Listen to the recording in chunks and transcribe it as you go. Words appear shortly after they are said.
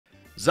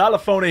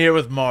Xylophoney here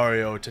with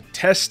Mario to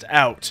test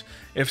out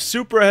if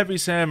Super Heavy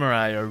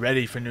Samurai are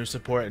ready for new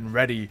support and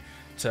ready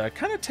to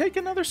kind of take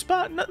another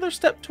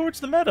step towards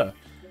the meta.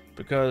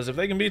 Because if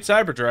they can beat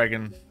Cyber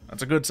Dragon,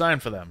 that's a good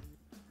sign for them.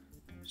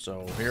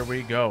 So here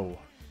we go.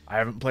 I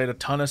haven't played a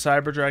ton of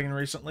Cyber Dragon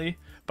recently,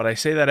 but I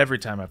say that every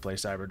time I play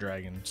Cyber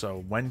Dragon.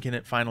 So when can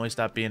it finally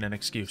stop being an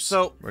excuse?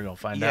 So we're gonna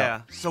find out.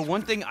 Yeah. So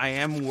one thing I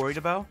am worried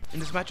about in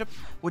this matchup,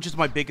 which is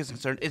my biggest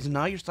concern, is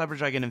not your Cyber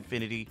Dragon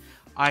Infinity.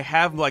 I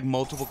have like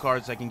multiple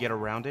cards I can get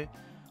around it,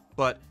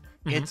 but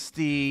it's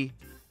the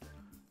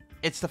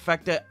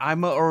fact that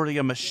I'm already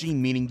a machine,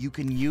 meaning you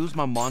can use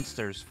my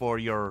monsters for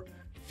your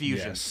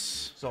fusion.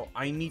 Yes. So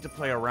I need to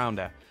play around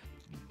that.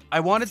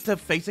 I wanted to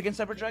face against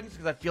Cyber Dragons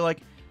because I feel like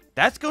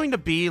that's going to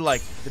be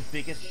like the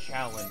biggest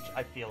challenge,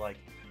 I feel like.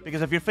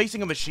 Because if you're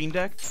facing a machine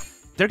deck,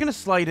 they're going to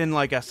slide in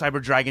like a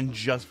Cyber Dragon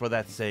just for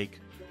that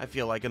sake, I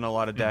feel like, in a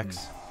lot of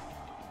decks.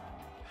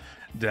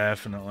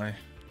 Definitely.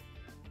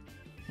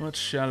 What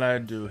shall I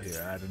do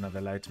here? Add another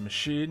light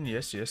machine.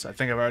 Yes, yes. I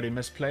think I've already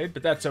misplayed,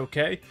 but that's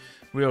okay.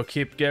 We'll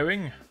keep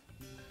going.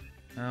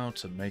 How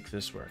to make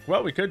this work?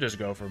 Well, we could just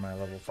go for my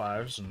level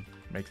 5s and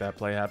make that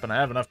play happen. I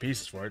have enough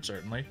pieces for it,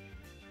 certainly.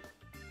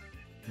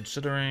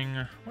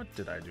 Considering... What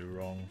did I do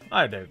wrong?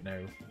 I don't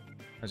know.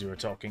 As you were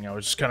talking, I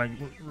was just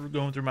kind of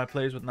going through my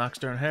plays with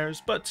Nocturne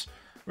Hairs, but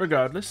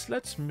regardless,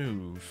 let's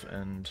move.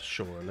 And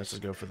sure, let's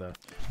just go for the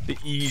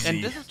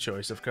easy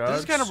choice of cards. This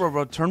is kind of a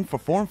return for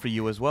form for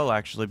you as well,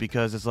 actually,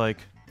 because it's like,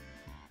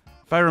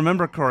 if I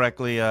remember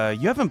correctly,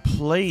 you haven't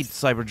played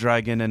Cyber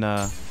Dragon in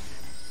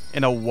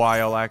a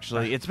while,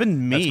 actually. It's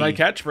been me. That's my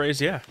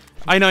catchphrase, yeah.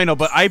 I know,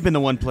 but I've been the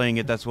one playing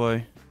it, that's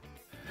why.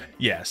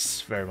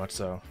 Yes, very much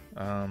so.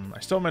 I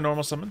still have my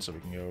normal summon, so we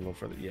can go a little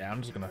further. Yeah,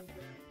 I'm just going to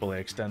fully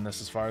extend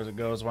this as far as it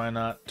goes. Why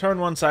not? Turn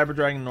 1 Cyber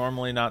Dragon,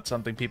 normally not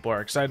something people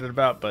are excited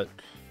about, but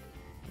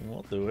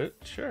we'll do it.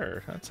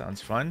 Sure, that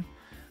sounds fun.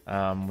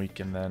 We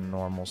can then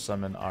normal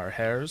summon our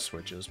hairs,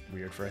 which is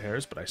weird for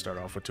hairs, but I start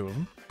off with 2 of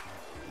them.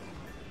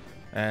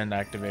 And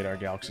activate our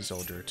Galaxy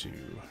Soldier to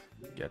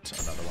get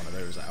another one of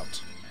those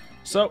out.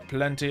 So,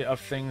 plenty of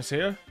things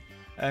here.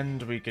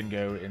 And we can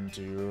go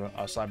into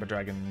our Cyber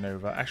Dragon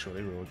Nova.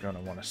 Actually, we're going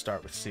to want to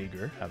start with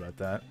Seeger. How about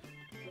that?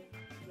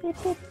 Boop,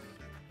 boop.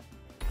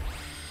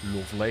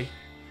 Lovely.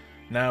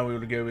 Now we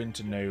will go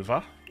into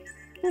Nova.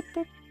 Boop,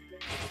 boop.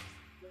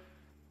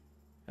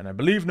 And I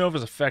believe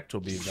Nova's effect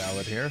will be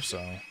valid here,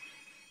 so...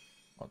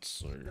 Let's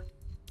see.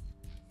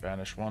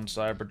 Banish 1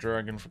 Cyber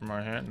Dragon from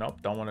our hand. Nope,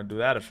 don't want to do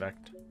that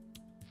effect.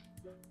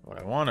 What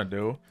I want to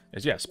do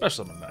is, yeah,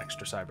 special summon an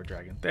extra Cyber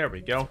Dragon. There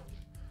we go.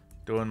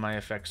 Doing my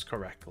effects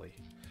correctly.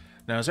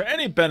 Now, is there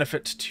any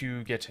benefit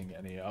to getting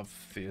any of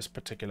these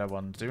particular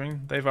ones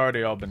doing? They've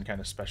already all been kind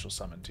of special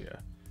summoned here.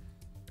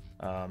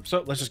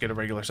 So let's just get a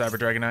regular Cyber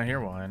Dragon out here.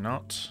 Why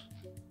not?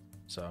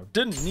 So,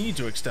 didn't need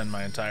to extend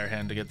my entire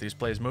hand to get these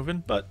plays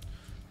moving, but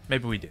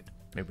maybe we did.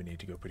 Maybe we need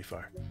to go pretty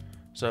far.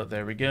 So,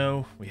 there we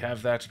go. We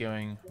have that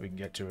going. We can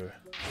get to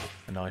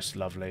a nice,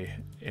 lovely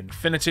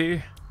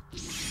infinity.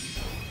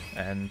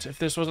 And if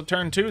this was a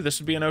turn 2, this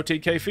would be an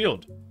OTK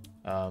field.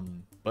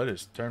 But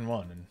it's turn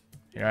 1, and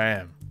here I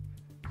am,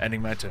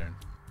 ending my turn.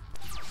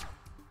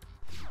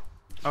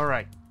 All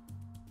right.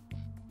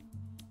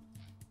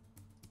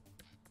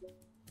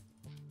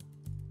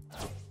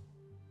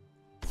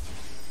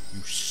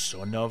 You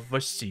son of a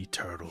sea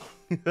turtle.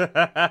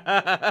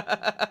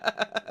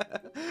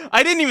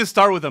 I didn't even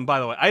start with him, by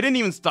the way. I didn't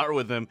even start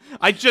with him.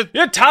 I just...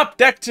 You top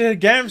decked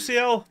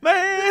Gamciel,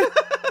 man!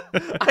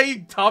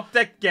 I top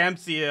decked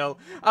Gamciel.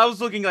 I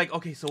was looking like,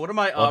 okay, so what are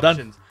my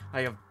options?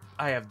 Done.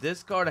 I have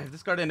this card,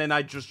 and then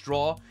I just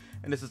draw,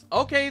 and this is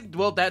okay.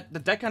 Well,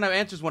 the deck kind of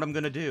answers what I'm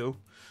gonna do.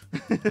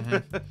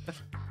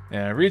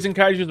 Yeah, reason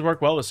Kaiju's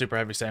work well with Super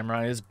Heavy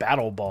Samurai is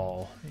Battle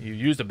Ball. You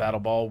use the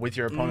Battle Ball with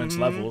your opponent's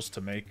levels to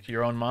make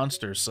your own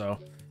monsters, so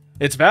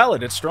it's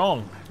valid. It's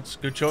strong. It's a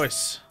good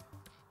choice.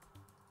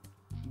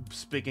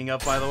 Speaking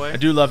of, by the way, I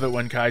do love it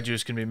when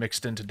Kaijus can be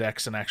mixed into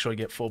decks and actually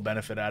get full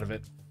benefit out of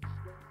it.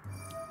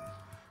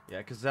 Yeah,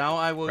 because now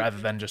I will rather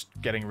than just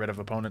getting rid of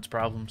opponents'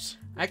 problems.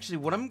 Actually,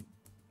 what I'm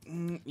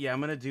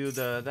gonna do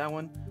that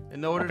one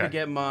in order to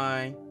get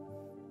my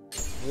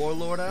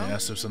Warlord out. Yeah,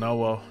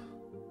 Susanoo.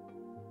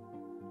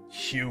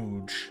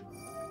 Huge.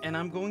 And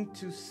I'm going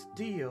to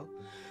steal.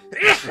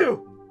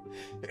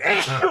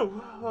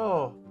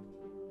 Oh,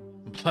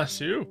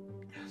 bless you.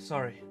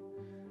 Sorry.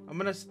 I'm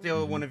gonna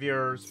steal one of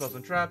your spells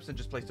and traps and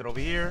just place it over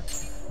here.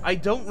 I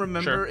don't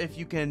remember if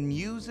you can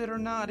use it or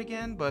not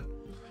again, but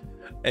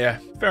yeah,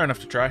 fair enough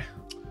to try.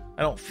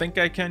 I don't think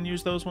I can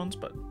use those ones,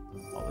 but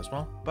all is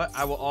well. But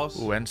I will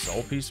also... Ooh, and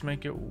Soul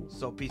Peacemaker. Ooh.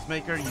 Soul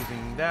Peacemaker,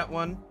 using that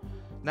one.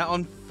 Now,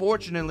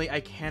 unfortunately, I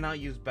cannot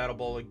use Battle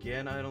Ball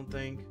again, I don't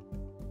think.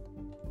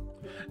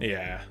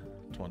 Yeah,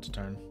 it's once a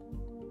turn.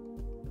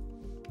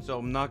 So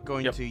I'm not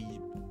going to...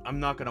 I'm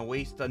not going to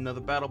waste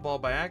another Battle Ball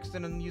by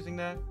accident in using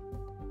that.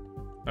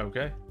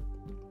 Okay.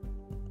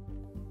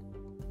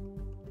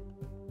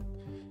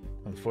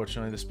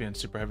 Unfortunately, this being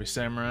Super Heavy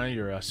Samurai,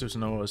 your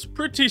Susanoo is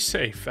pretty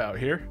safe out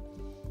here.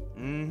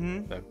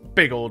 Mm-hmm. The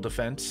big old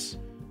defense.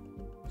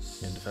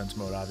 In defense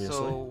mode, obviously.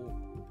 So,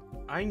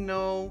 I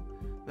know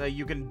that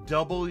you can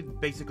double,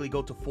 basically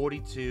go to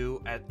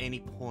 42 at any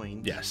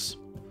point. Yes.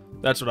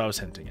 That's what I was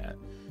hinting at.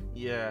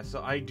 Yeah,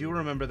 so I do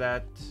remember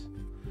that.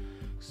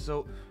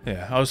 So...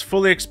 Yeah, I was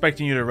fully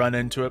expecting you to run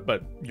into it,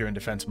 but you're in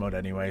defense mode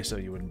anyway, so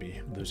you wouldn't be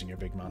losing your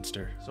big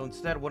monster. So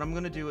instead, what I'm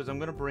going to do is I'm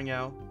going to bring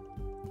out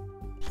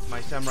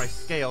my samurai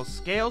scales.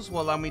 Scales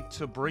will allow me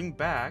to bring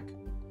back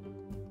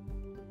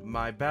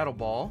my battle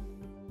ball.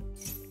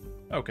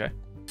 Okay.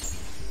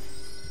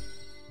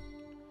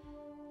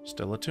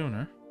 Still a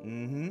tuner.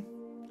 Mm-hmm.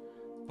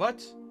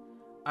 But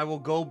I will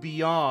go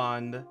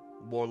beyond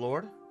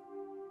Warlord.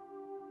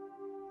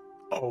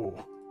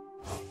 Oh.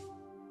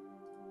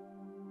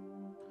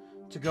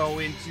 To go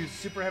into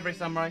Super Heavy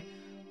Samurai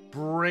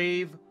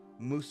Brave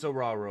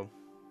Musararu.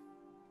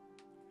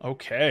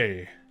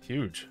 Okay.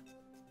 Huge.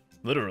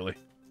 Literally.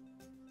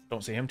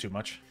 Don't see him too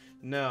much.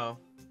 No.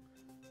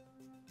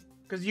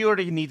 Because you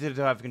already needed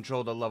to have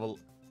controlled a level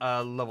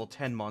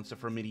 10 monster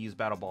for me to use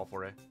Battle Ball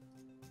for it.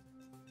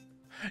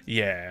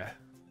 Yeah.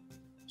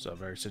 So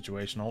very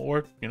situational.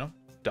 Or, you know,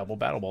 double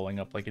battle balling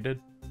up like you did.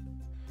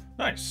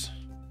 Nice.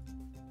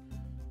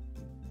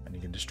 And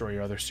you can destroy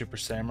your other Super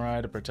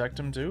Samurai to protect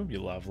him too. Be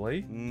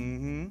lovely.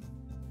 Mm-hmm.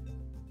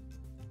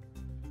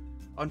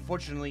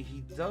 Unfortunately,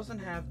 he doesn't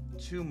have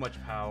too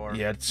much power.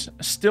 Yeah, it's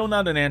still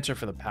not an answer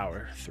for the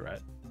power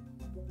threat.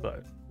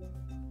 But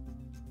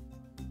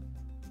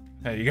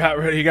hey, you got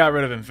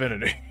rid of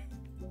Infinity.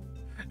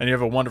 And you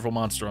have a wonderful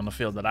monster on the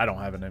field that I don't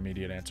have an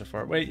immediate answer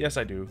for. Wait, yes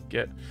I do.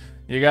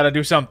 You gotta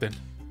do something.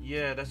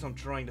 Yeah, that's what I'm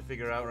trying to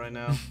figure out right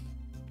now.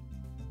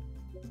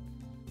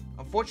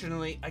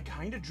 Unfortunately, I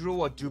kind of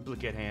drew a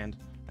duplicate hand.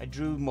 I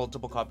drew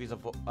multiple copies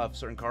of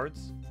certain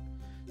cards.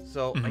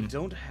 So I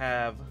don't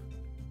have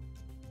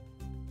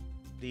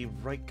the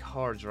right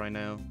cards right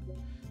now.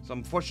 So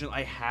unfortunately,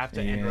 I have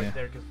to end right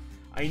there. Because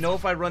I know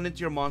if I run into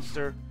your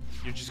monster,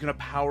 you're just going to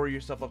power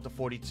yourself up to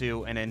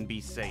 42 and then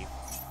be safe.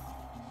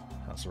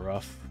 That's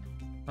rough.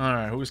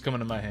 Alright, who's coming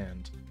to my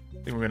hand? I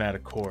think we're going to add a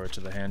core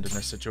to the hand in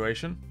this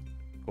situation.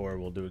 Core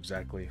will do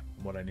exactly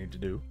what I need to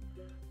do.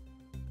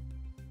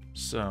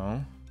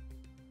 So,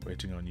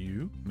 waiting on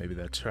you. Maybe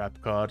that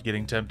trap card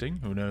getting tempting.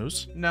 Who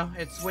knows? No,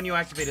 it's when you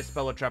activate a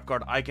spell or trap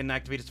card, I can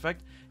activate its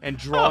effect and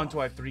draw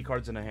until I have 3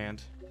 cards in a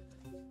hand.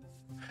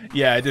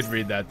 Yeah, I did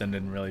read that, then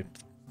didn't really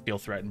feel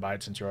threatened by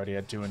it since you already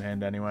had 2 in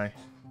hand anyway.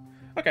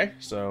 Okay,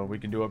 so we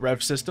can do a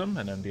rev system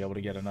and then be able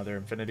to get another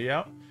Infinity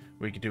out.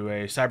 We could do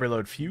a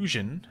Cyberload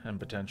Fusion and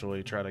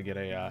potentially try to get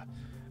a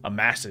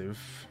massive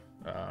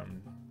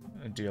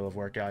deal of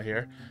work out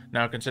here.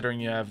 Now, considering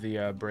you have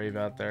the Brave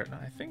out there,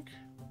 I think...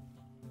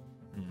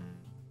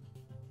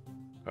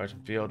 Cards in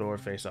field or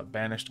face-up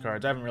banished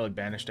cards. I haven't really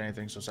banished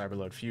anything, so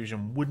Cyberload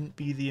Fusion wouldn't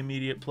be the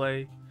immediate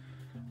play.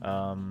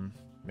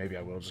 Maybe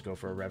I will just go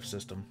for a rev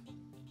system.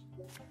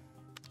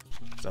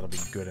 That'll be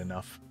good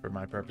enough for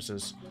my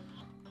purposes.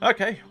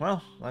 Okay,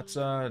 well, let's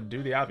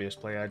do the obvious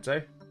play, I'd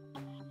say.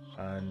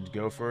 And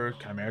go for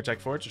Chimera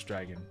Tech Fortress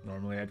Dragon.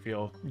 Normally I'd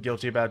feel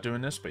guilty about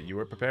doing this, but you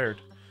were prepared.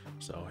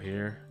 So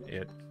here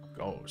it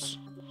goes.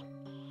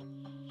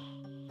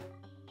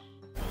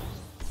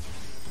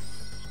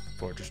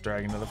 Fortress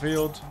Dragon to the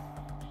field.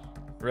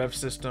 Rev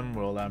system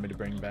will allow me to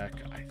bring back,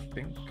 I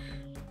think...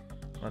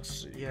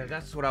 Let's see. Yeah,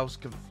 that's what I was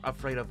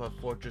afraid of, a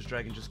Fortress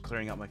Dragon just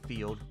clearing out my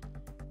field.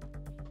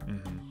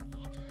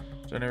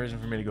 Is there any reason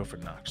for me to go for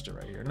Noxter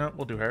right here? No,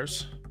 we'll do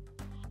Harris.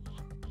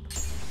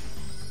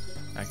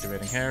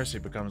 Activating Harris, he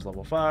becomes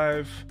level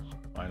 5.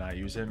 Why not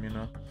use him, you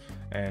know?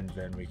 And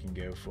then we can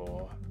go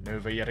for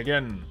Nova yet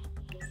again.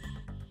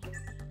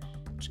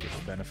 Just get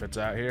the benefits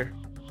out here.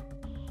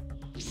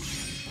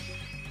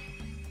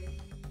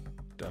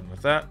 Done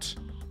with that.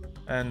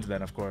 And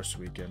then, of course,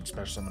 we can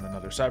special summon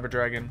another Cyber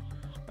Dragon.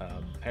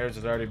 Hairs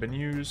has already been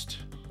used.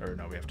 Or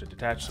no, we have to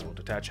detach, so we'll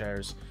detach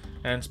Hairs.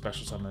 And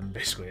special summon,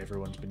 basically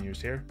everyone's been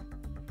used here.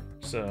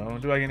 So,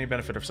 do I get any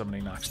benefit of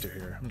summoning Noxter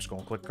here? I'm just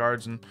going to click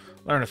cards and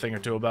learn a thing or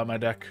two about my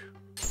deck.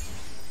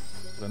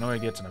 I know he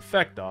gets an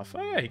effect off.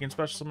 Oh yeah, he can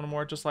special summon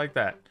more just like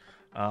that.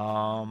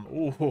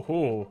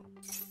 Ooh.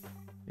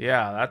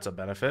 Yeah, that's a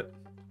benefit.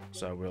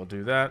 So we'll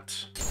do that.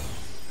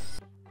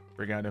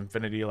 Bring out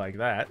Infinity like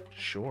that.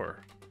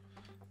 Sure.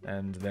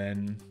 And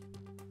then,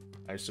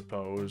 I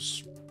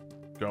suppose,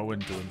 go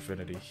into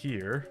Infinity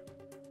here.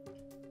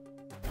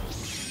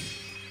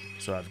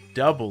 So I have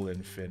double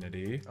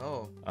Infinity.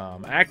 Oh.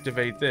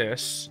 Activate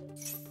this,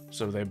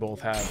 so they both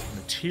have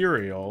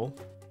material,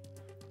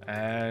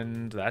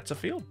 and that's a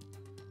field.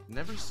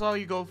 Never saw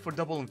you go for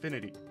double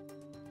Infinity.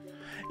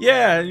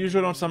 Yeah, I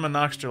usually don't summon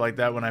Noxter like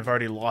that when I've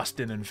already lost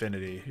in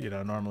Infinity. You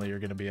know, normally you're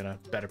going to be in a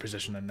better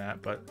position than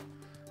that, but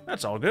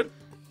that's all good.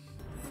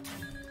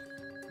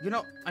 You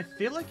know, I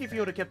feel like if you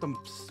would have kept them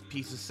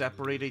pieces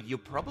separated, you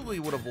probably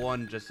would have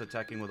won just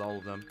attacking with all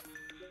of them.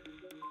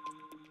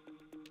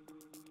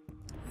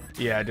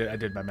 Yeah, I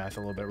did my math a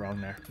little bit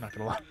wrong there. Not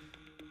gonna lie.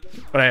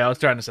 But hey, I was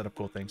trying to set up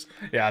cool things.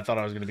 Yeah, I thought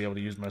I was gonna be able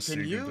to use my.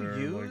 Can you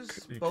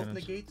use both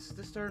negates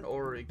this turn,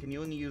 or can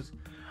you only use?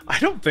 I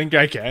don't think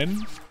I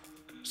can.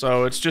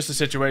 So it's just a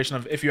situation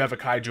of if you have a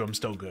kaiju, I'm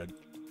still good.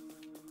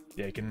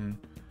 Yeah, you can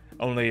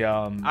only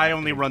I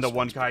only run the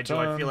one kaiju.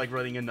 I turn. feel like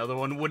running another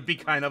one would be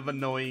kind of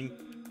annoying.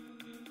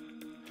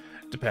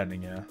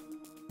 Depending, yeah.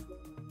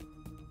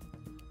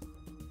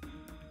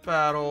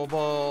 Battle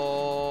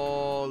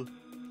ball.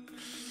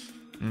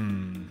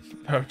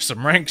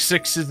 Some rank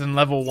 6s and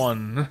level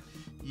 1.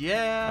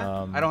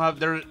 Yeah. I don't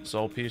have there.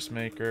 Soul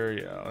Peacemaker,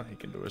 yeah, he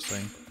can do his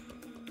thing.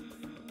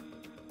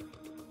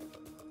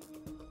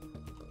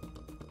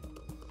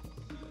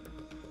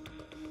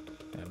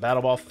 Yeah,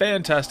 Battle Ball,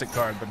 fantastic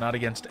card, but not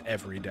against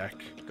every deck.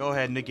 Go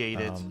ahead, negate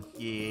it.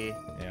 Yeah.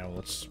 Yeah, well,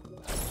 let's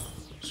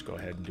just go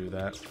ahead and do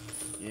that.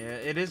 Yeah,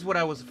 it is what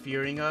I was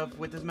fearing of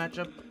with this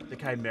matchup. The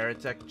Chimera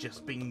tech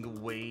just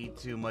being way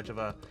too much of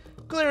a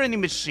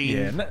glaring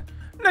machine. Yeah,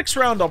 next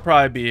round I'll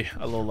probably be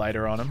a little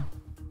lighter on him.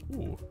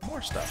 Ooh,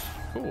 more stuff.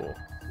 Cool.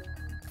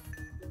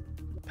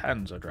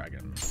 Panzer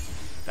Dragon.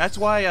 That's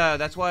why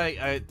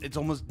it's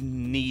almost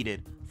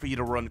needed for you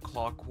to run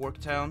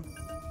Clocktown,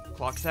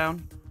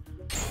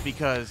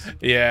 because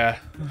Yeah.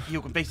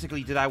 you can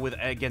basically do that with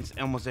against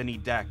almost any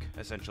deck,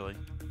 essentially.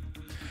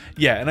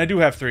 Yeah, and I do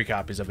have 3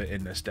 copies of it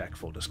in this deck,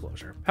 full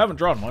disclosure. Haven't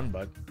drawn one,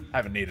 but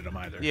haven't needed them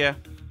either. Yeah.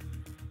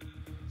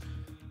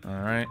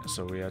 Alright,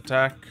 so we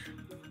attack.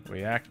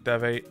 We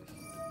activate.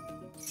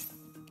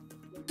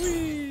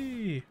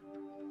 Whee!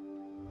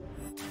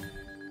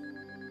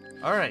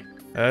 Alright.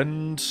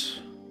 And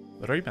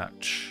the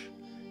rematch.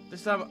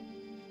 This time,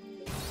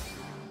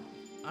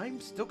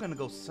 I'm still gonna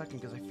go second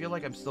because I feel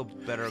like I'm still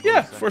better.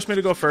 Yeah, force me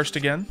to go first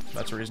again.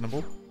 That's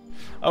reasonable.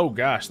 Oh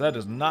gosh, that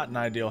is not an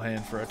ideal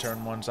hand for a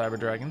turn 1 Cyber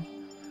Dragon.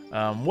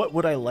 What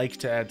would I like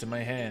to add to my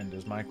hand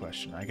is my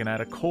question. I can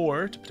add a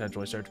core to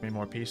potentially search me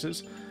more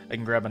pieces. I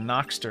can grab a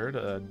Noxter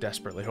to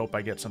desperately hope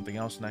I get something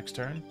else next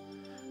turn.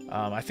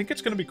 I think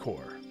it's going to be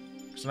core.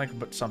 So then I can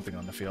put something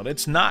on the field.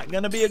 It's not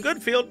going to be a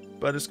good field,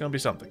 but it's going to be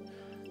something.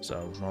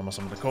 So normal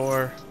summon the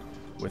core.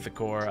 With the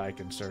core, I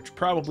can search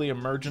probably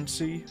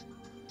emergency.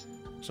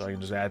 So I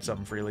can just add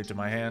something freely to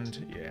my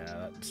hand.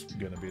 Yeah, that's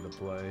going to be the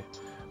play.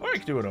 Or I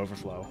could do an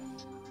overflow.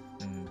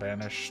 And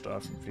banish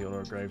stuff from field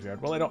or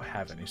graveyard. Well, I don't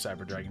have any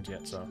Cyber Dragons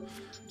yet, so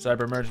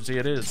Cyber Emergency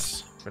it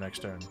is for next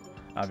turn.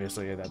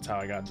 Obviously, that's how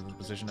I got into this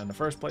position in the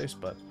first place,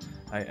 but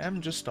I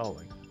am just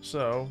stalling.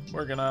 So,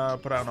 we're gonna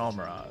put out an All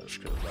Mirage,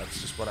 because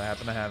that's just what I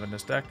happen to have in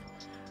this deck.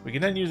 We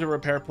can then use a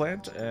Repair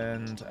Plant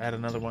and add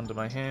another one to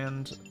my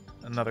hand,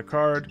 another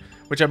card,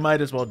 which I might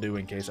as well do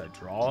in case I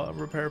draw a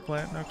Repair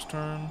Plant next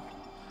turn.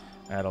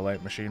 Add a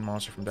Light Machine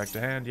Monster from deck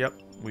to hand. Yep,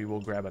 we will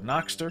grab a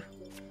Noxter,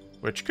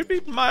 which could be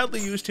mildly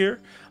used here.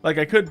 Like,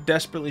 I could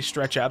desperately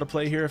stretch out a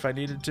play here if I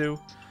needed to,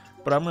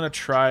 but I'm going to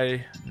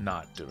try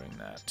not doing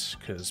that,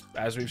 because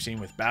as we've seen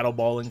with Battle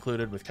Ball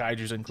included, with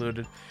Kaijus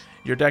included,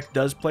 your deck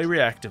does play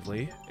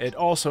reactively. It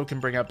also can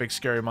bring out big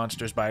scary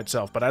monsters by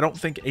itself, but I don't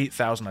think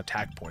 8,000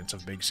 attack points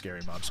of big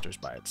scary monsters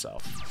by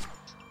itself.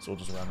 So we'll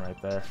just run right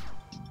there.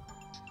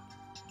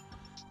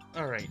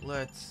 Alright,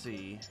 let's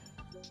see.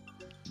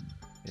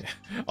 Yeah,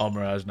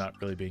 Almirage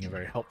not really being a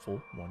very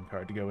helpful one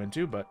card to go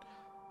into, but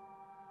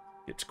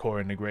it's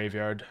core in the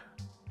graveyard.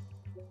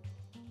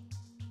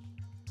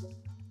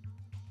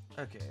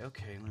 Okay,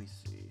 let me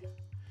see.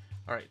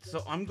 Alright,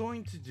 so I'm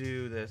going to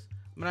do this.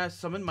 I'm going to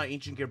summon my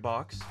Ancient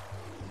Gearbox.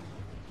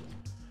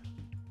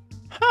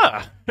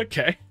 Huh,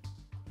 okay.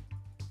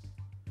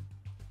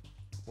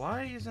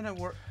 Why isn't it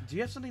work? Do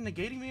you have something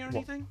negating me or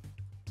anything?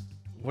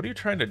 What are you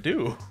trying to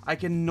do? I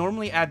can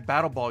normally add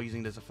Battle Ball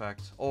using this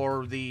effect,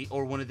 or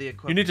one of the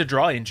equipment. You need to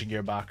draw Ancient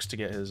Gearbox to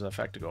get his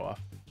effect to go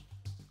off.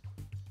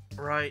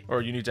 Right.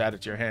 Or you need to add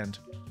it to your hand.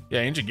 Yeah,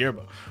 Ancient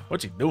Gearbox.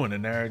 What's he doing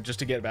in there? Just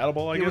to get Battle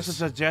Ball, I guess? It was a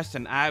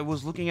suggestion. I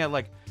was looking at,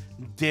 like,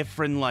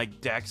 different,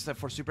 like, decks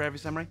for Super Heavy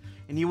Samurai,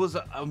 and he was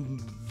a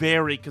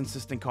very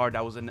consistent card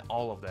that was in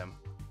all of them.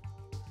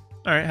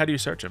 Alright, how do you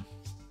search him?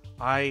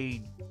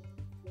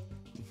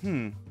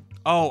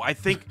 Oh, I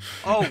think...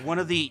 Oh, one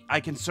of the... I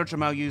can search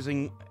him out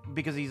using...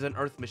 Because he's an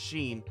Earth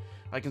Machine,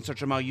 I can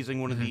search him out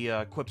using one of the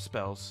equip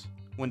spells.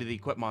 One of the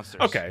equip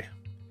monsters. Okay.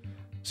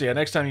 So yeah,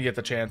 next time you get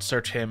the chance,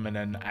 search him, and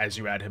then as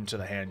you add him to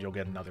the hand, you'll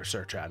get another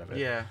search out of it.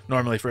 Yeah.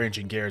 Normally for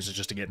Ancient Gears, it's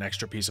just to get an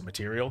extra piece of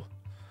material.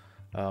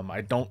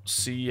 I don't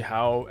see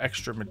how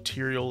extra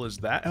material is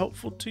that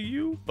helpful to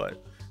you,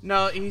 but...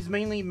 No, he's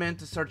mainly meant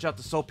to search out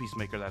the Soul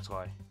Peacemaker, that's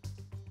why.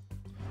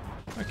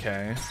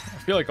 Okay. I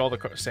feel like all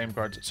the same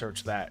cards that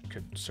search that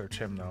could search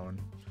him, though,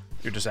 and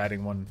you're just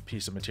adding one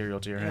piece of material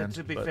to your hand.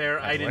 To be fair,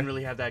 I didn't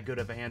really have that good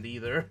of a hand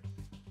either.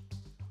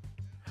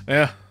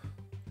 Yeah.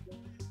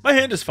 My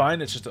hand is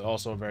fine, it's just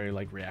also a very,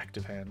 like,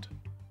 reactive hand.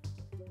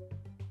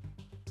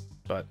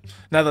 But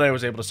now that I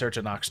was able to search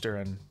a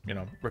Noxter and, you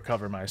know,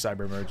 recover my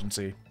Cyber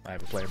Emergency, I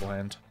have a playable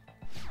hand.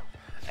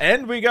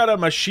 And we got a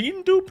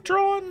Machine Dupe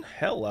drawn?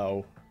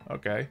 Hello.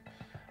 Okay.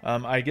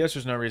 I guess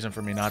there's no reason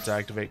for me not to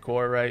activate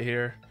Core right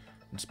here.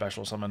 And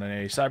special summon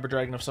a Cyber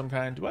Dragon of some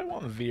kind. Do I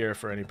want Veer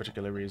for any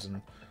particular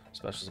reason?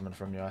 Special summon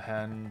from your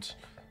hand.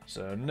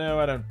 So no,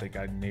 I don't think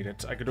I need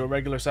it. I could do a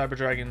regular Cyber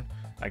Dragon.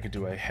 I could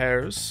do a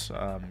Hares,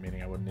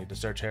 meaning I wouldn't need to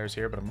search Hares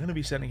here, but I'm going to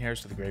be sending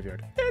Hares to the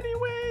graveyard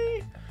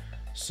anyway.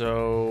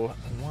 So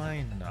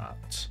why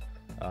not?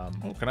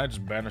 Oh, can I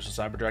just banish a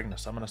Cyber Dragon to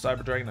summon a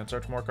Cyber Dragon and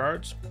search more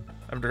cards?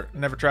 I've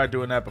never tried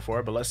doing that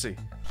before, but let's see.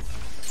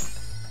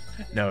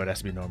 No, it has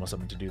to be normal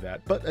summon to do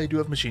that. But I do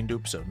have Machine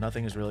Dupe, so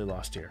nothing is really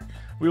lost here.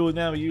 We will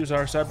now use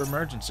our Cyber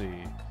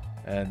Emergency,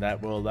 and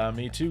that will allow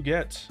me to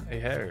get a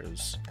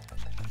Hares.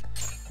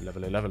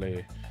 Lovely,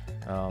 lovely.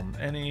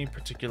 Any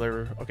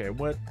particular... Okay,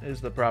 what is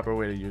the proper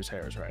way to use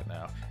Hares right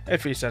now?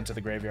 If he's sent to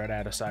the graveyard,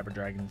 add a Cyber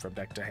Dragon from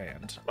deck to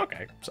hand.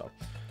 Okay, so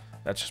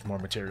that's just more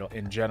material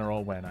in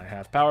general. When I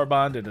have Power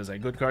Bond, it is a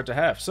good card to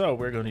have. So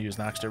we're going to use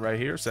Noxter right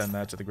here, send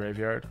that to the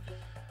graveyard.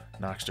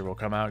 Noxter will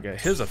come out, get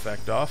his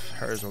effect off.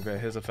 Hers will get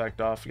his effect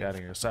off,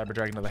 getting a Cyber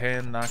Dragon to the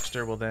hand.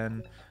 Noxter will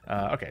then...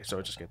 okay, so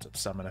it just gets a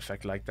summon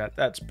effect like that.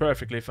 That's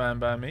perfectly fine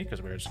by me,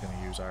 because we're just going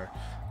to use our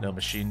no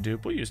Machine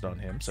Dupe. We'll use it on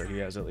him, so he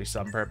has at least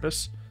some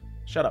purpose.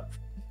 Shut up.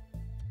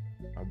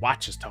 My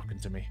watch is talking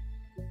to me.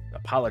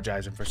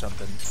 Apologizing for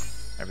something.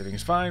 Everything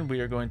is fine. We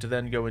are going to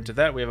then go into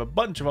that. We have a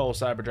bunch of all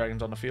Cyber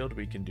Dragons on the field.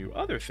 We can do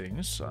other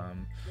things.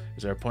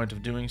 Is there a point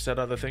of doing said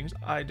other things?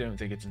 I don't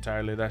think it's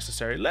entirely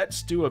necessary.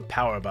 Let's do a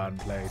Power Bond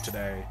play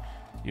today.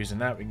 Using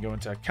that, we can go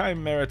into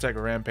Chimera Tech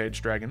or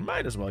Rampage Dragon.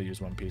 Might as well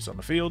use one piece on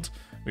the field.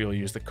 We will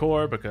use the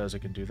core because it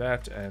can do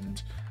that.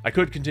 And I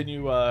could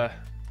continue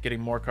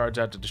getting more cards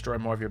out to destroy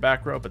more of your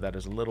back row, but that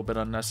is a little bit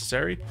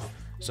unnecessary.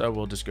 So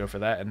we'll just go for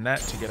that and that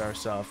to get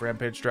ourselves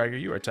Rampage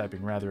Dragger. You are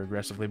typing rather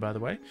aggressively, by the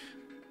way.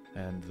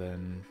 And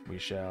then we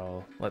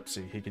shall... Let's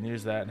see. He can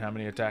use that. And how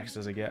many attacks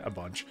does he get? A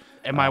bunch.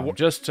 Am I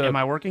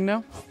working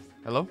now?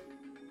 Hello?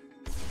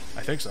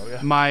 I think so,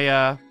 yeah.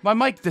 My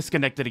mic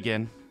disconnected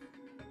again.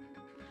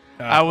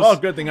 Well,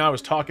 good thing I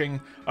was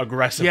talking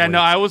aggressively. Yeah, no,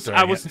 I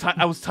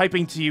was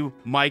typing to you.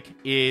 Mic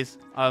is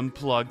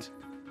unplugged.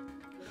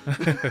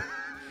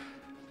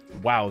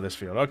 Wow, this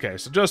field. Okay,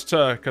 so just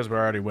because we're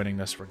already winning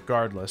this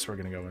regardless, we're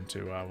going to go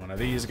into one of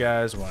these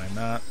guys. Why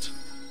not?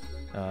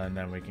 And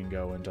then we can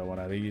go into one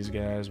of these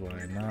guys.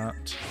 Why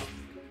not?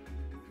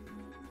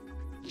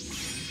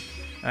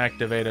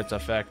 Activate its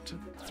effect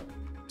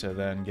to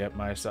then get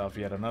myself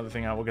yet another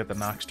thing. I will get the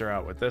Noxter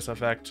out with this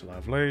effect.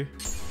 Lovely.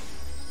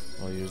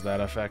 We'll use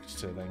that effect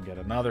to then get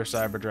another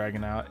Cyber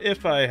Dragon out.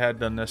 If I had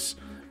done this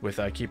with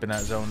keeping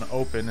that zone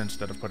open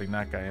instead of putting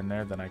that guy in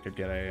there, then I could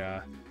get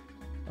a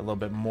little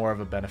bit more of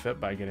a benefit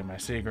by getting my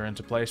Seeger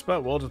into place.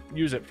 But we'll just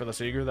use it for the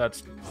Seeger.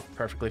 That's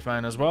perfectly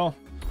fine as well.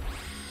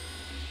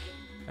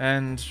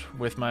 And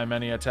with my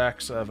many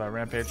attacks of a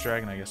Rampage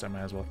Dragon, I guess I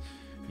might as well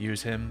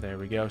use him. There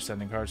we go,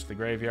 sending cards to the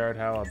graveyard.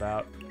 How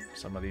about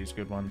some of these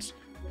good ones?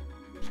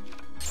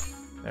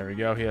 There we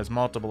go, he has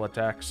multiple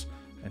attacks,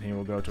 and he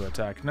will go to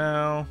attack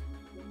now.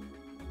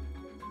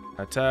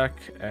 Attack,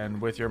 and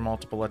with your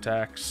multiple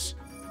attacks,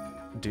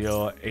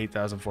 deal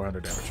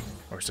 8,400 damage,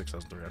 or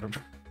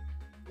 6,300.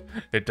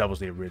 It doubles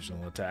the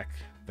original attack,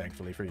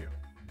 thankfully for you.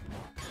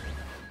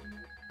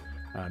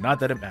 Not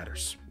that it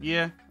matters.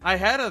 Yeah, I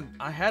had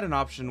an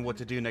option what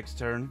to do next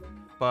turn,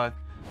 but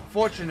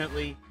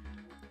fortunately,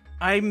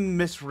 I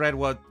misread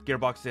what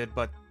Gearbox did,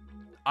 but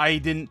I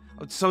didn't.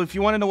 So if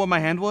you want to know what my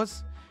hand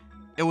was,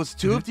 it was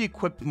two of the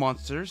equipped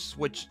monsters,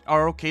 which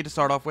are okay to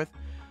start off with.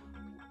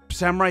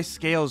 Samurai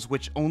Scales,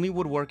 which only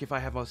would work if I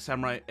have a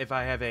samurai, if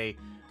I have a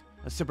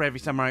super heavy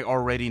samurai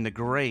already in the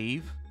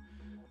grave.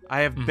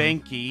 I have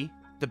Banky,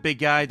 the big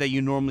guy that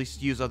you normally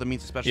use other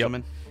means of special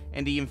summon,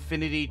 and the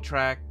Infinite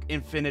Track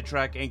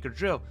Anchor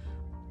Drill.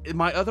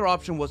 My other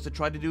option was to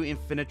try to do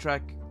Infinite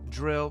Track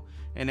Drill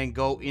and then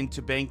go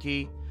into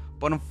Banky,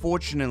 but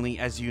unfortunately,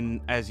 as you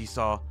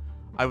saw,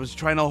 I was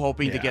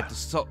hoping to get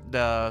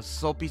the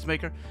Soul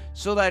Peacemaker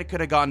so that I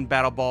could have gotten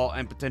Battle Ball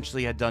and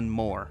potentially had done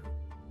more.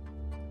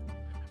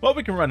 Well,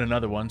 we can run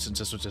another one since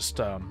this was just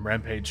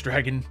Rampage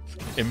Dragon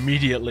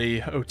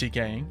immediately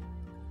OTKing.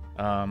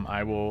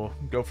 I will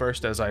go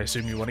first, as I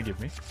assume you want to give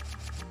me.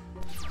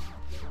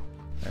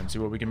 And see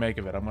what we can make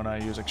of it. I'm going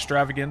to use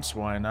Extravagance.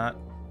 Why not?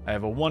 I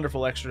have a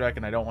wonderful extra deck,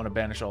 and I don't want to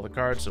banish all the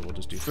cards, so we'll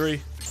just do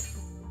 3.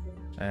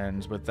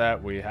 And with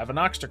that, we have a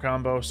Noxter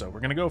combo, so we're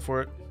going to go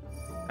for it.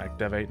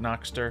 Activate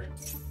Noxter.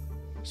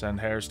 Send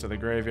Hares to the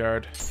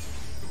graveyard.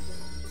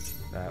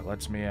 That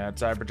lets me add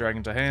Cyber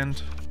Dragon to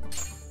hand.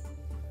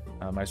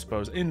 I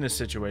suppose in this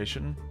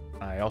situation,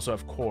 I also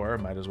have Core.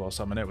 Might as well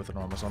summon it with a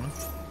normal summon.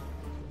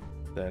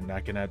 Then I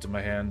can add to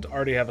my hand.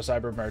 Already have a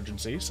Cyber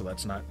Emergency, so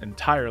that's not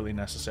entirely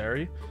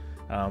necessary.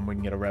 We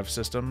can get a Rev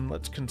System.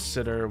 Let's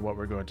consider what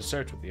we're going to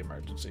search with the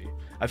Emergency.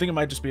 I think it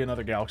might just be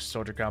another Galaxy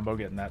Soldier combo,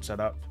 getting that set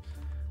up.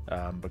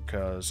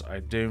 Because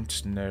I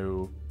don't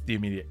know the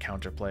immediate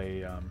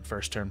counterplay,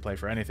 first turn play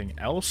for anything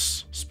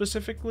else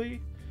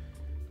specifically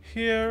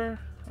here.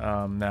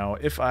 Now,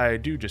 if I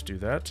do just do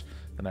that,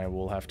 then I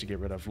will have to get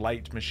rid of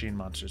light machine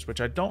monsters,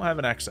 which I don't have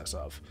an excess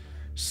of.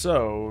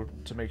 So,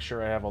 to make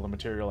sure I have all the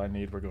material I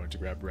need, we're going to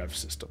grab Rev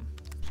System.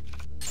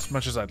 As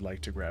much as I'd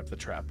like to grab the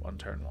trap on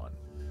turn 1.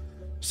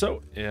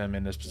 So,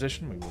 in this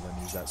position, we will then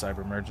use that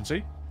Cyber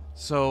Emergency.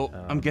 So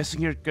I'm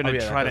guessing you're gonna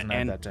try to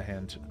end that to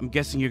hand. I'm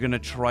guessing you're gonna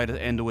try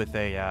to end with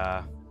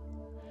a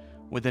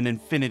with an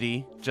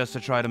infinity, just to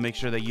try to make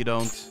sure that you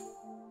don't.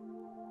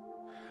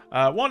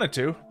 Wanted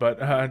to, but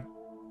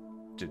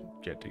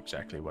didn't get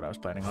exactly what I was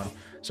planning on.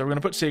 So we're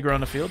gonna put Seeger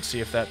on the field, see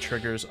if that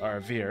triggers our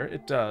Veer.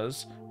 It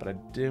does, but I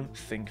don't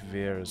think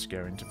Veer is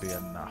going to be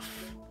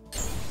enough,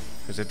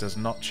 because it does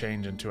not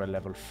change into a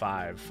level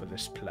 5 for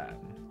this plan.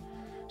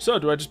 So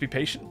do I just be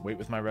patient, wait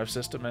with my rev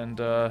system, and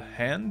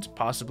hand?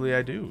 Possibly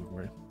I do.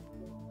 We're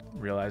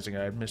realizing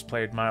I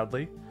misplayed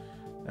mildly,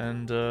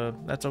 and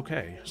that's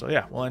okay. So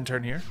yeah, we'll end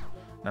turn here.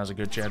 Now's a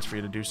good chance for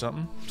you to do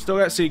something. Still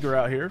got Seeger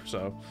out here,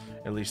 so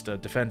at least a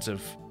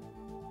defensive,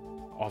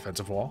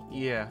 offensive wall.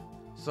 Yeah.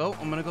 So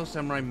I'm gonna go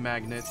Samurai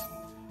Magnet.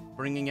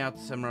 Bringing out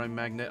Samurai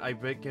Magnet, I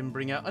can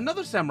bring out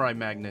another Samurai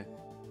Magnet.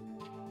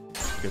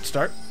 Good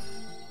start.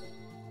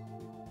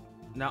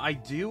 Now I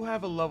do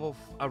have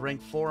a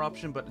rank 4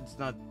 option, but it's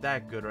not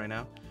that good right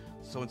now.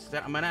 So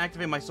instead, I'm gonna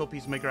activate my Soul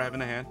Peacemaker I have in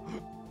the hand.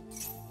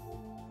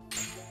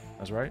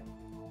 That's right.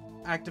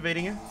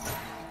 Activating it.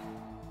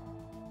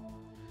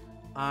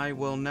 I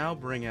will now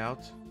bring out.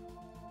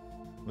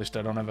 At least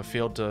I don't have a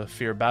field to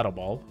fear Battle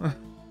Ball.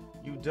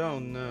 You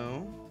don't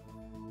know.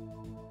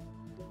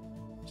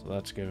 So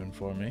that's given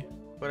for me.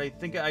 But I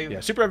think Yeah,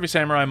 Super Heavy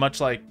Samurai,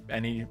 much like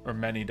any or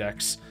many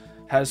decks,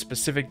 has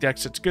specific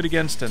decks it's good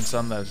against and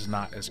some that it's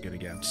not as good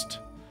against.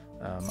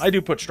 I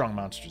do put strong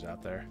monsters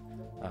out there,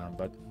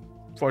 but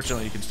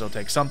fortunately you can still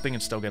take something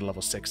and still get a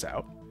level 6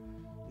 out.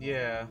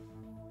 Yeah.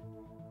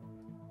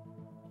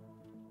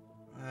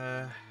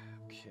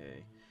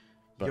 Okay.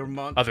 But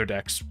Your other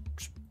decks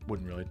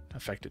wouldn't really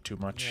affect it too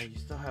much. Yeah, you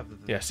still have the.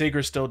 Yeah,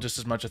 Seeger's still just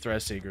as much a threat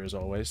as Seeger as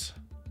always.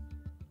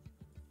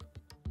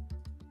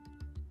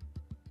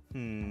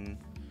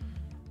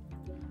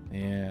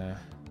 Yeah.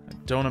 I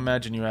don't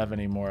imagine you have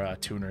any more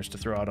tuners to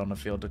throw out on the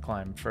field to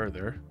climb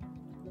further.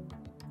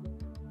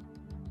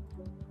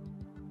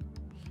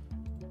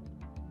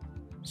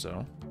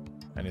 So,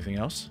 anything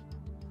else?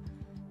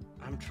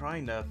 I'm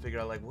trying to figure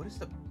out, like, what is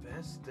the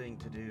best thing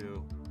to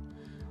do?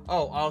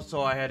 Oh,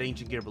 also, I had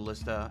Ancient Gear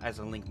Ballista as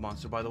a link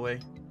monster, by the way.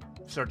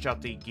 Search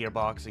out the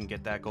gearbox and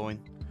get that going.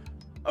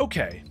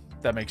 Okay,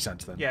 that makes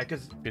sense then. Yeah,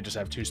 because you just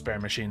have 2 spare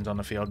machines on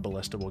the field.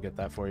 Ballista will get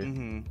that for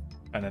you.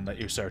 And then let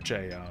you search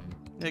a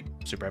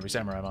Super Heavy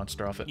Samurai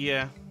monster off it.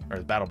 Yeah. Or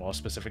the Battle Ball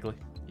specifically.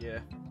 Yeah.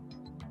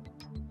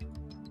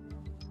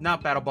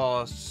 Not Battle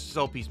Ball,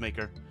 Soul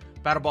Peacemaker.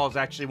 Battle Ball is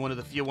actually one of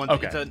the few ones.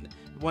 Okay. It's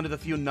one of the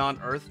few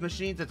non-Earth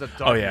machines. It's a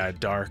dark. Oh yeah,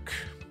 dark.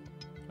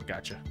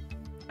 Gotcha.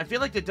 I feel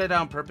like they did that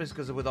on purpose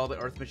because with all the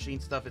Earth machine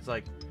stuff, it's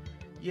like,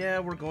 yeah,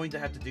 we're going to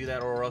have to do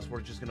that, or else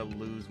we're just gonna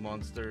lose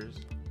monsters,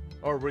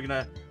 or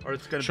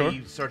it's gonna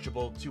be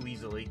searchable too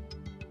easily.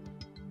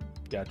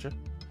 Gotcha.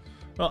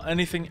 Well,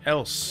 anything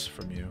else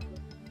from you?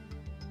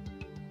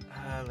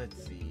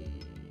 Let's see.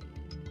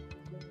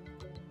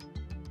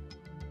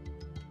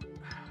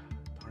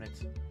 Darn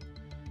it.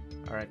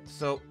 All right,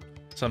 so.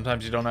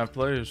 Sometimes you don't have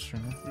players.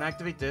 I'm gonna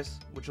activate this,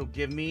 which will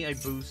give me a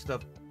boost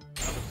of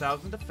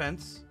 1,000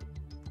 defense.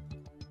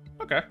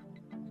 Okay.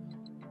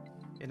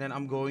 And then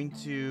I'm going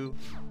to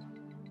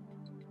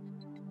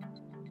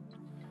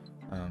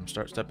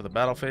start step of the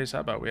battle phase.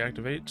 How about we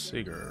activate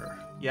Seeger?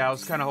 Yeah, I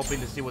was kind of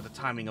hoping to see what the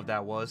timing of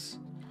that was.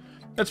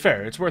 That's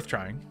fair. It's worth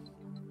trying.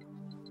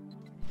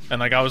 And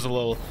like I was a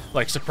little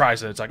like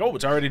surprised that it's like, oh,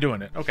 it's already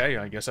doing it. Okay,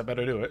 I guess I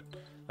better do it.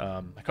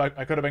 I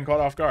could have been caught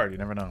off guard. You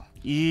never know.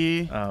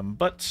 Yeah.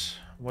 But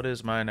what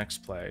is my next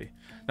play?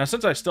 Now,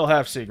 since I still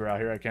have Seeger out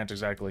here, I can't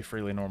exactly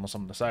freely normal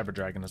summon the Cyber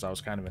Dragon as I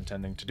was kind of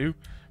intending to do.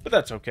 But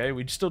that's okay.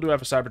 We still do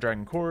have a Cyber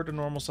Dragon core to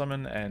normal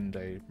summon and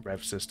a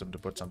rev system to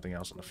put something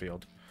else on the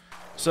field.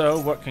 So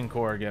what can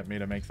core get me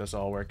to make this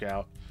all work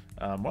out?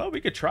 Well,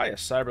 we could try a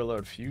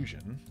Cyberload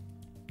Fusion.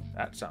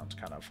 That sounds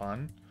kind of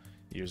fun.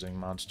 Using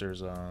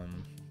monsters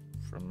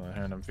from the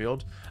random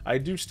field. I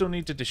do still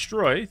need to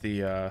destroy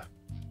the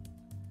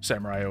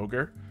Samurai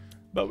Ogre,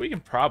 but we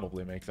can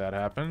probably make that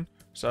happen.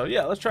 So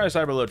yeah, let's try a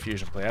Cyberload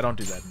Fusion play. I don't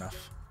do that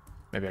enough.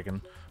 Maybe I can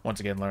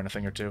once again learn a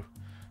thing or two.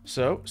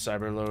 So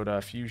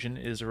Cyberload Fusion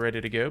is ready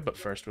to go, but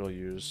first we'll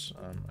use,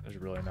 there's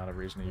really not a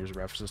reason to use a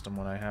ref system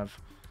when I have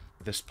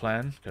this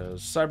plan,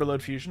 because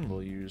Cyberload Fusion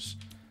will use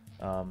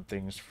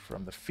things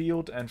from the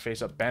field and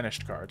face up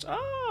banished cards.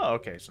 Oh,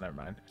 okay, so never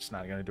mind. It's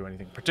not going to do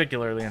anything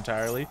particularly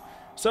entirely.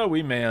 So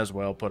we may as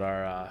well put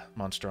our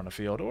monster on the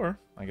field, or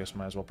I guess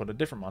might as well put a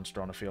different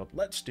monster on the field.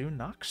 Let's do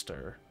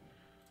Noxter.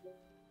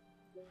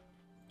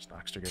 Does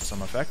Noxter get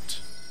some effect?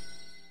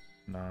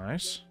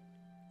 Nice.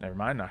 Never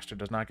mind, Noxter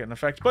does not get an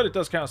effect, but it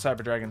does count as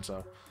Cyber Dragon,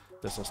 so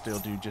this will still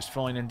do just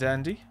fine and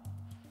dandy.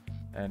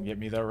 And get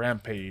me the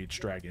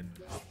Rampage Dragon.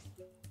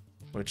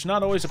 Which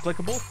not always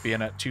applicable,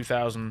 being at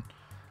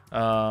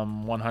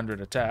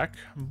 2,100 attack,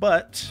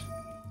 but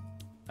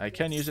I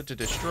can use it to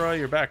destroy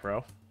your back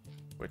row,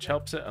 which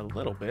helps it a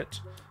little bit,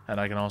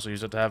 and I can also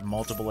use it to have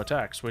multiple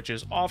attacks, which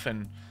is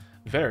often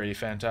very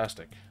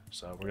fantastic.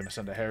 So we're going to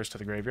send a Hares to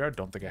the graveyard.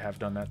 Don't think I have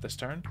done that this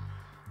turn.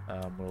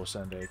 We'll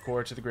send a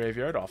Core to the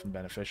graveyard, often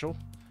beneficial,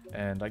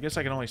 and I guess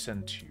I can only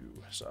send 2,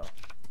 so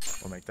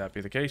we'll make that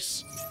be the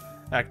case.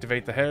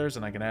 Activate the hairs,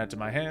 and I can add to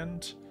my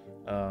hand.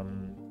 I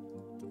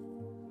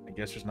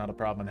guess there's not a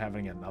problem in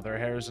having another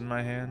hairs in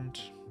my hand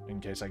in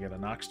case I get a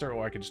Noxter,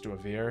 or I could just do a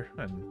Veer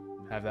and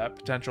have that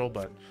potential,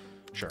 but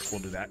sure,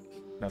 we'll do that.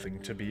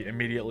 Nothing to be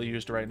immediately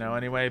used right now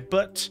anyway,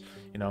 but,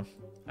 you know,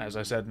 as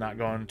I said, not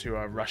going to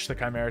rush the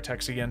Chimera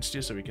techs against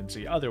you so we can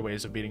see other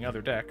ways of beating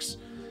other decks.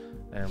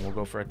 And we'll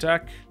go for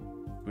attack.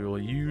 We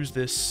will use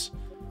this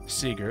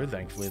Seeger,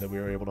 thankfully, that we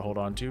were able to hold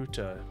on to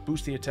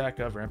boost the attack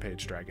of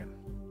Rampage Dragon.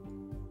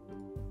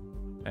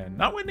 And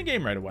not win the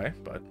game right away,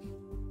 but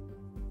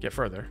get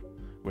further.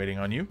 Waiting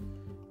on you.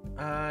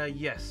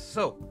 Yes.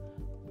 So,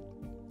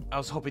 I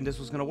was hoping this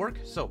was gonna work.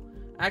 So,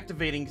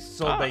 activating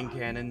Soulbane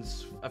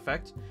Cannon's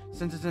effect.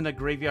 Since it's in a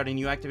graveyard and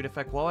you activate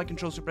effect while I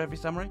control Super Heavy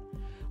Samurai,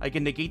 I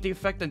can negate the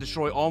effect and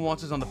destroy all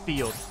monsters on the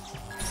field,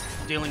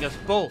 dealing us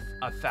both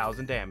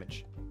 1,000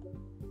 damage.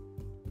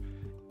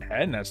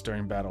 And that's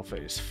during battle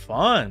phase.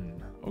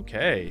 Fun.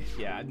 Okay.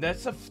 Yeah,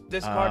 this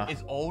card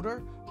is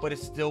older, but it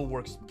still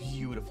works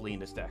beautifully in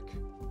this deck.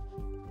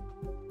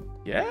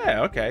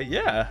 Yeah, okay,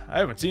 yeah. I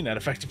haven't seen that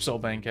effective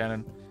Soulbane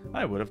Cannon.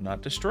 I would have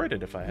not destroyed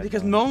it if I had.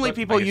 Because known, normally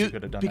people use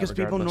people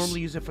regardless.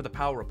 normally use it for the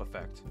power-up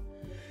effect.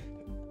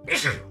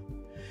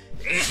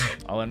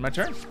 I'll end my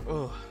turn.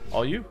 Ugh.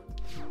 All you.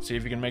 See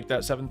if you can make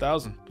that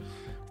 7,000.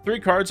 3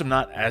 cards. I'm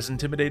not as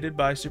intimidated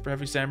by Super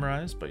Heavy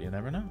Samurais, but you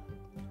never know.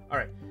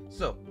 Alright,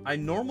 so I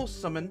normal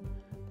summon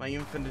my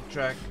Infinite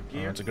Track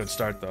Gear. That's a good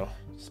start, though.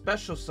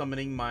 Special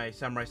summoning my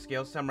Samurai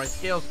Scales. Samurai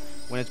Scales,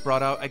 when it's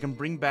brought out, I can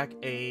bring back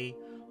a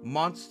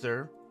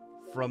monster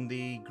from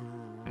the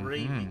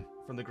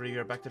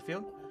graveyard back to the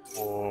field.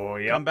 Oh,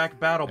 yeah. Come back,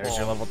 Battle Ball. There's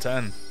your level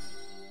 10.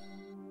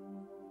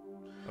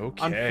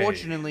 Okay.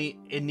 Unfortunately,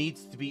 it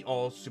needs to be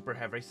all Super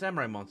Heavy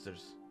Samurai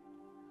monsters.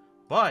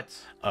 But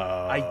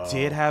I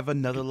did have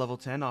another level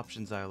 10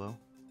 option, Xylo.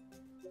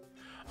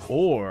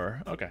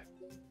 Or, okay.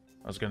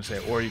 I was going to say,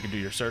 or you can do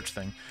your search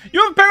thing.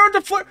 You have Baron de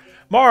Fleur!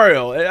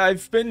 Mario,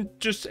 I've been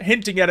just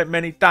hinting at it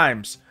many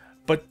times.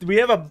 But we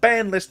have a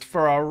ban list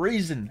for a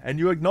reason, and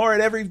you ignore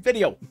it every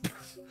video.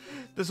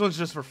 This one's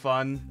just for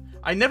fun.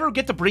 I never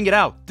get to bring it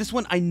out. This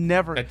one, I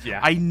never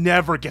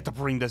get to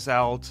bring this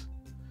out.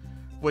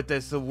 With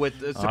this,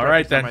 All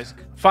right, then.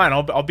 Fine,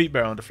 I'll beat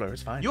Baron de Fleur.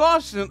 It's fine. You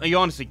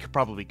honestly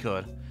probably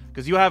could.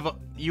 Because you have...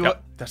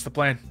 Yep, that's the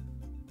plan.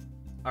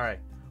 Alright.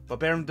 But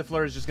Baron de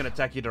Fleur is just going to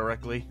attack you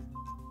directly.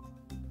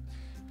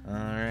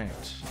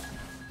 Alright.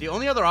 The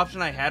only other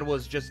option I had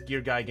was just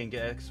Gear Gigan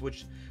X,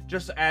 which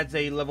just adds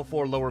a level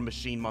 4 lower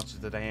machine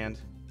monster to the hand.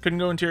 Couldn't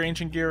go into your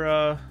Ancient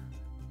Gear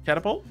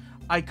Catapult?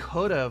 I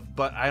could have,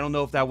 but I don't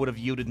know if that would have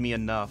yielded me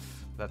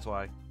enough. That's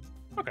why.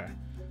 Okay.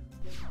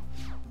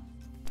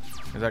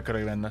 That could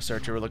have been the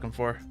search you were looking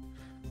for.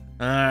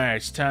 Alright,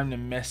 it's time to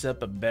mess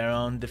up a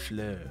Baron de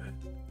Fleur.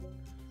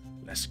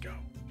 Let's go.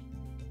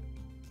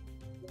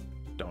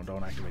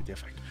 Don't activate the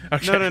effect.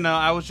 Okay. No.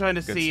 I was trying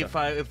to Good see stuff.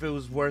 if it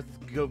was worth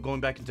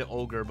going back into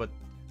Ogre, but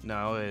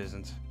no, it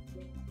isn't.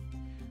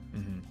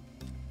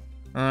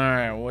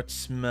 Alright,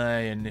 what's my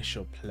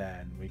initial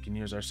plan? We can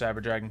use our Saber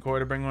Dragon Core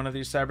to bring one of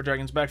these Saber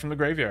Dragons back from the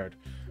graveyard,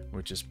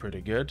 which is pretty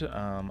good.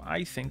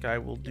 I think I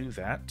will do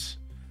that.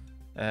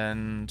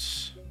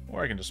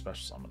 Or I can just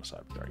special summon a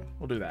Saber Dragon.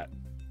 We'll do that.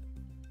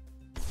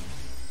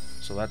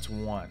 So that's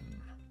 1.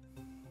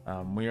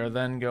 We are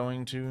then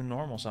going to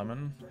normal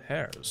summon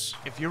Hairs.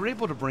 If you're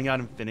able to bring out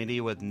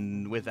Infinity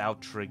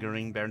without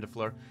triggering Baron de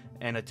Fleur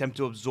and attempt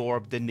to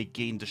absorb, then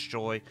negate and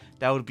destroy,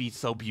 that would be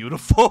so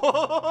beautiful.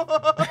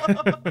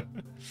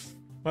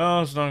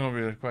 Well, it's not going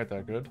to be quite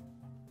that good.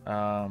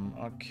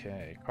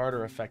 Okay,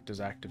 Carter effect is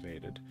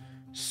activated.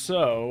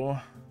 So,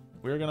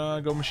 we're going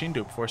to go Machine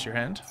Dupe, force your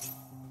hand.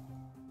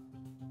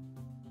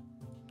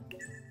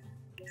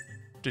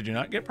 Did you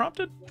not get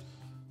prompted?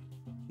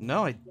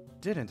 No, I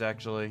didn't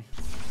actually.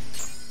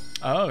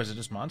 Oh, is it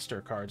just monster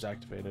cards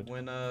activated?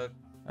 When a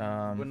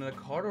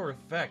card or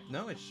effect,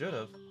 no, it should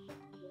have.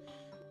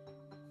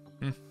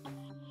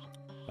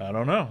 I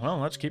don't know. Well,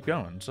 let's keep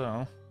going.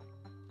 So,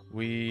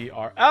 we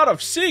are out of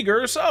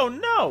Seegers. Oh,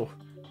 no.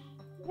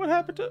 What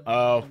happened to...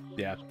 Oh,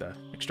 yeah, the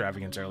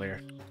extravagance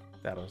earlier.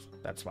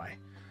 That's why.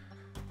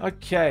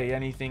 Okay,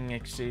 anything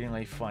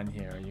exceedingly fun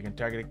here. You can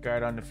target a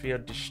card on the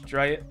field,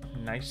 destroy it.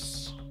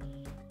 Nice.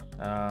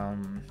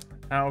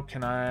 How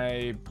can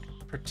I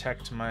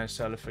protect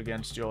myself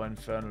against your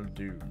infernal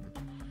doom?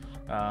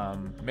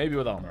 Maybe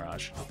with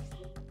Mirage.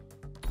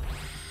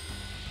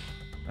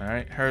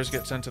 Alright, hers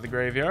get sent to the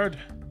graveyard.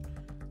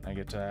 I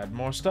get to add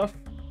more stuff.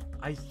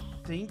 I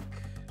think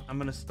I'm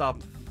gonna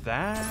stop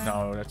that.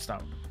 No, that's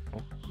not...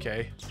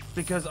 Okay.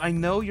 Because I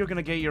know you're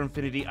gonna get your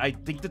Infinity. I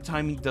think the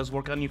timing does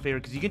work on your favor,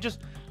 because you can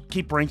just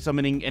keep brain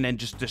summoning and then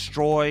just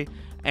destroy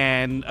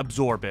and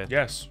absorb it.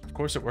 Yes, of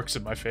course it works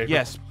in my favor.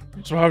 Yes.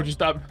 So why would you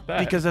stop that?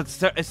 Because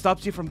it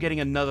stops you from getting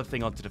another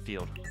thing onto the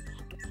field.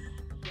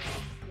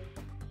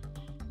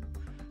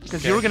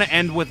 Because you were gonna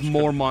end with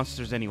more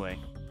monsters anyway.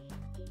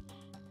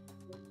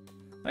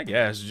 I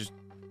guess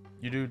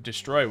you do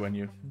destroy when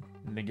you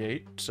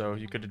negate, so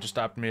you could have just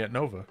stopped me at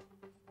Nova.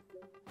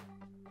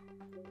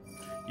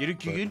 You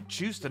can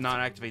choose to not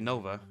activate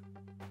Nova.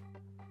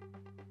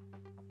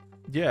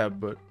 Yeah,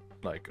 but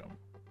like,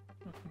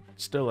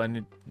 still I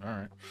need.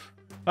 All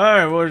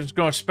right, we're just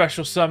going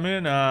special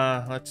summon.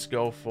 Let's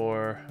go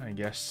for, I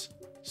guess,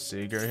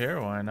 Seeger here.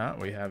 Why not?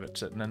 We have it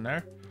sitting in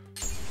there.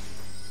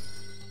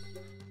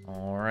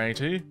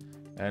 Alrighty,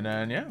 and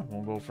then yeah,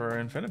 we'll go for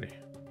Infinity.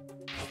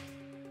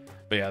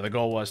 But yeah, the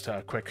goal was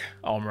to quick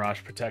All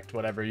Mirage protect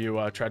whatever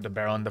you tried to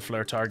barrel in the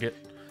flare target,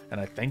 and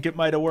I think it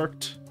might have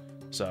worked.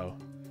 So.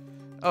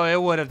 Oh, it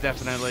would have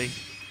definitely.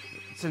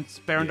 Since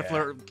Baron de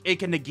Fleur, it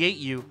can negate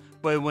you,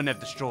 but it wouldn't have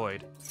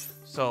destroyed.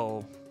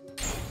 So.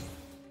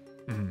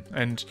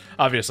 And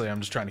obviously, I'm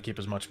just trying to keep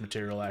as much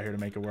material out here to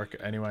make it work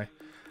anyway.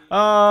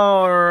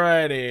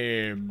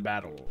 Alrighty,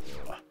 battle.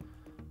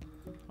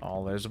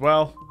 All is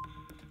well.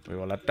 We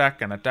will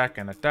attack and attack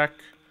and attack.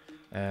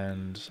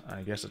 And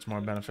I guess it's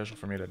more beneficial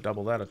for me to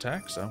double that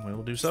attack, so we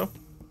will do so.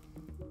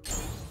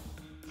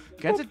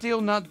 Can't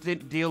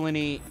it deal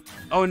any...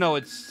 Oh no,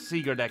 it's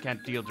Seeger that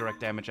can't deal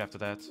direct damage after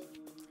that.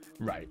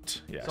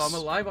 Right, yes. So I'm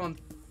alive on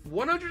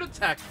 100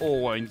 attack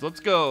points. Let's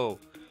go.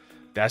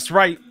 That's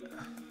right.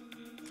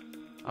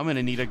 I'm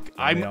gonna need a...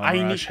 I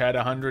need had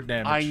 100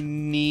 damage. I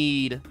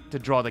need to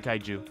draw the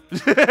kaiju.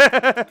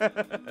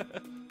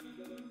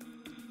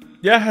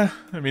 Yeah,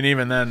 I mean,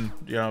 even then,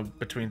 you know,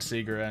 between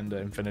Seeger and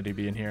Infinity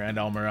being here and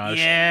Almirage,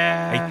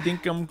 yeah, I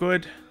think I'm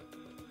good.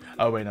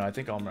 Oh, wait, no, I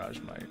think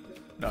Almirage might.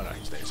 No,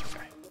 he stays,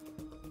 okay.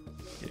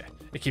 Yeah,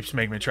 it keeps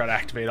making me try to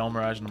activate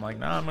Almirage, and I'm like,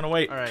 nah, I'm gonna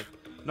wait. All right,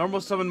 normal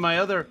summon my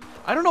other...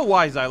 I don't know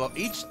why, Xylo.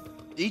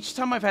 Each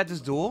time I've had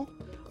this duel,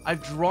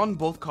 I've drawn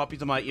both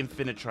copies of my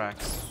Infinite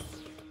Tracks.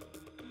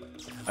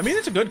 I mean,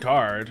 it's a good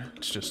card.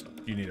 It's just,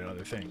 you need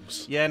other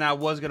things. Yeah, and I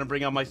was going to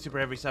bring out my Super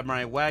Heavy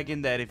Samurai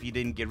Wagon that if you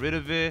didn't get rid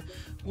of it,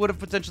 would have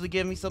potentially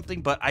given me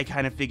something, but I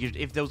kind of figured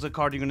if there was a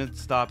card you're going to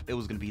stop, it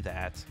was going to be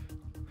that.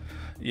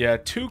 Yeah,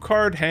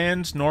 2-card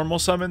hands, normal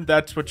summon,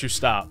 that's what you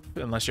stop,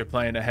 unless you're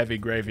playing a heavy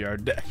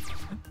graveyard deck.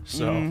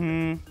 So,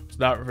 it's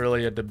not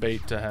really a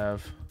debate to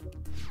have.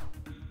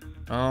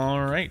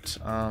 Alright,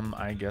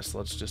 I guess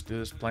let's just do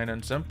this plain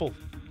and simple.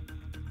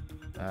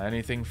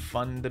 Anything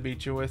fun to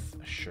beat you with?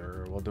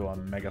 Sure, we'll do a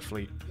Mega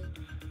Fleet.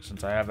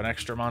 Since I have an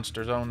extra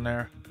monster zone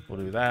there, we'll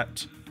do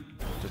that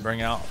to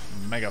bring out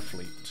Mega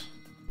Fleet.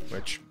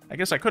 Which, I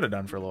guess I could have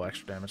done for a little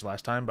extra damage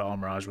last time, but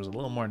Almirage was a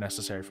little more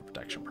necessary for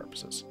protection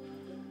purposes.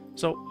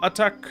 So,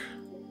 attack.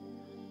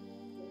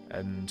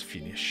 And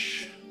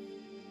finish.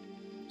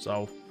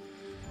 So,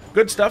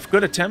 good stuff,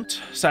 good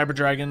attempt. Cyber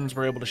Dragons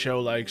were able to show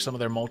like some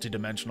of their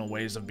multi-dimensional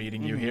ways of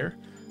beating you here.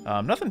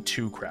 Nothing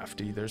too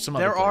crafty. There's some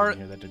other things in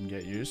here that didn't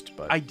get used,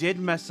 but I did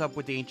mess up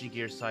with the Ancient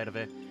Gear side of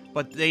it,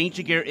 but the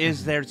Ancient Gear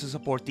is there to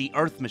support the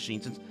Earth Machine,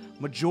 since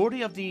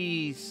majority of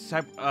the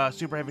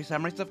Super Heavy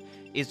Samurai stuff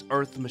is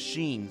Earth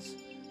Machines,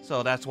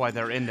 so that's why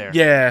they're in there.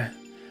 Yeah,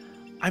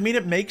 I mean,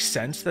 it makes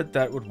sense that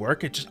that would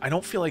work. It just, I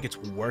don't feel like it's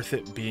worth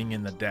it being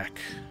in the deck,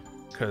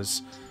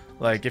 because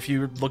like if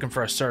you're looking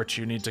for a search,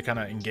 you need to kind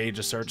of engage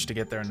a search to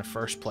get there in the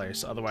first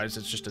place. Otherwise,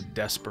 it's just a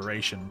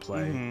desperation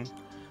play.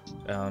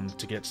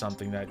 To get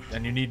something that,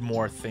 and you need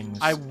more things.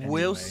 I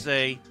will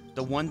say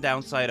the one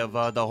downside of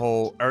the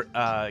whole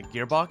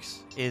gearbox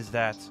is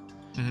that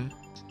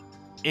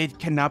it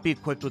cannot be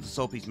equipped with the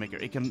Soul Peacemaker.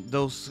 It can,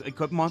 those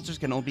equipped monsters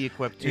can only be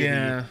equipped to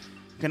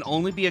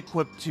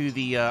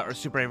the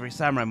Super Heavy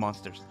Samurai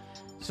monsters.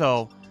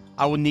 So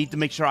I would need to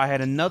make sure I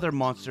had another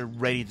monster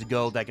ready to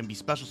go that can be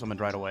special summoned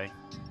right away.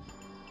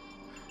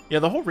 Yeah,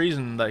 the whole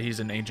reason that he's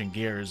in Ancient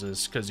Gears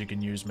is because you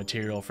can use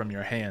material from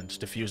your hand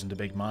to fuse into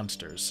big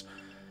monsters.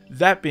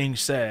 That being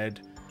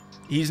said,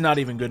 he's not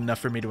even good enough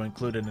for me to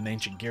include in an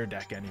Ancient Gear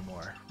deck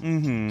anymore.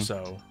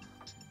 So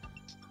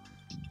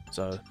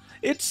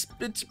it's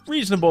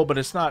reasonable, but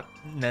it's not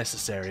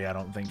necessary, I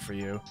don't think, for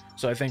you.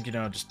 So I think, you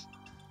know, just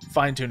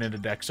fine-tuning the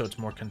deck so it's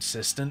more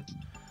consistent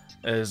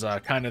is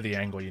kind of the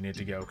angle you need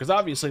to go. Because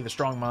obviously the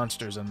strong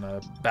monsters and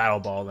the Battle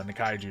Ball and the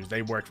Kaijus,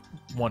 they work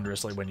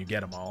wondrously when you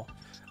get them all.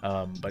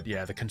 But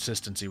yeah, the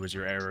consistency was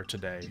your error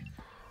today.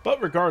 But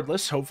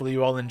regardless, hopefully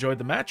you all enjoyed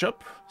the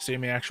matchup,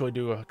 seeing me actually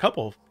do a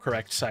couple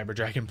correct Cyber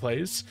Dragon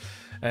plays,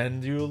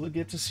 and you'll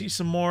get to see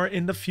some more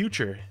in the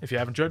future. If you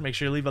have enjoyed, make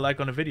sure you leave a like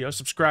on the video,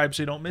 subscribe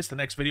so you don't miss the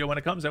next video when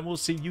it comes, and we'll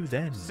see you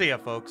then. See ya,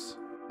 folks.